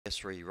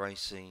Esri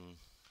racing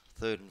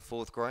 3rd and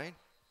 4th grade.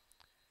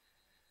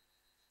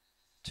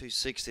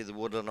 260 the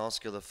Woodland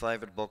Oscar, the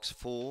favourite, box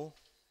 4.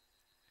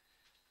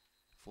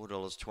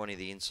 $4.20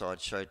 the inside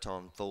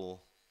Showtime Thor.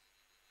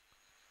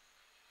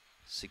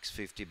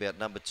 $6.50 about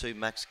number 2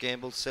 Max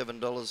Gamble. $7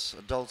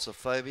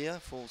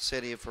 Adultsophobia. Full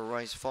set here for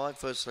race 5.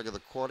 First look at the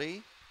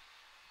quaddie.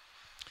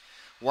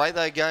 Way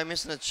they go,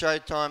 missing it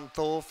Showtime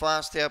Thor.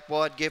 Fast out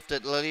wide,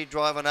 Gifted Lily.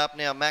 Driving up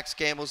now, Max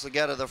Gamble's to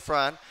go to the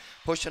front.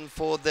 Pushing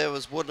forward there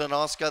was Woodland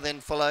Oscar,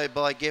 then followed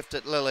by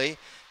Gifted Lily.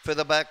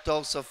 Further back,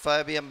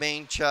 Adultsophobia,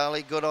 Mean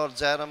Charlie, Good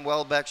Odds Adam,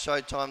 well back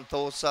Showtime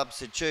Thor,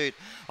 Substitute.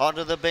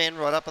 Onto the bend,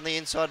 right up on the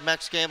inside,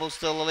 Max Gamble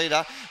still the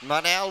leader.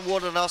 Now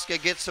Woodland Oscar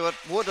gets to it.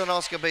 Woodland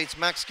Oscar beats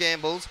Max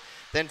Gamble's,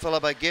 then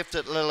followed by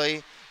Gifted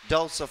Lily,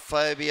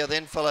 Adultsophobia,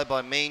 then followed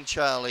by Mean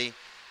Charlie.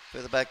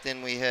 Further back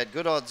then we had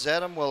Good Odds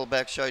Adam, well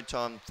back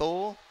Showtime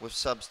Thor with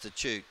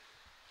Substitute.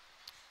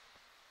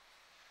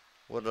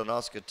 Woodland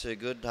Oscar too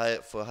good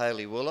for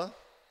Hayley Wooler.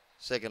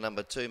 Second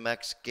number 2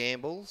 Max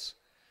Gamble's.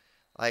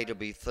 8 will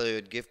be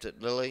 3rd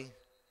Gifted Lily.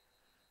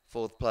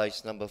 4th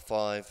place number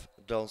 5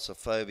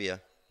 Adultsophobia.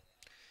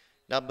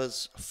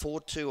 Numbers 4,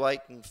 2, 8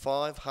 and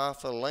 5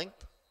 half a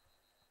length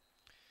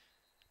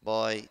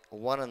by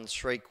 1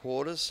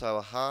 3/4, so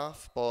a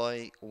half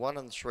by 1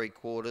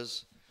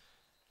 3/4.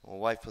 We'll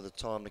wait for the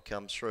time to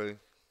come through,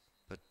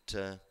 but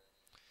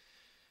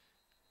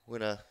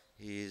winner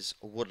is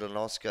Woodland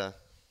Oscar.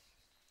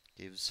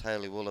 Gives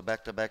Hayley Wooler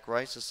back-to-back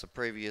races. The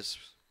previous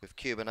with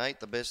Cuban 8,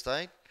 the best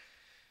 8.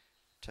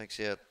 Takes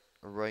out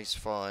race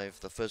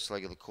 5, the first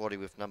leg of the quaddie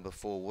with number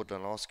 4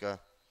 Woodland Oscar.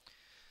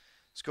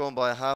 It's gone by a half.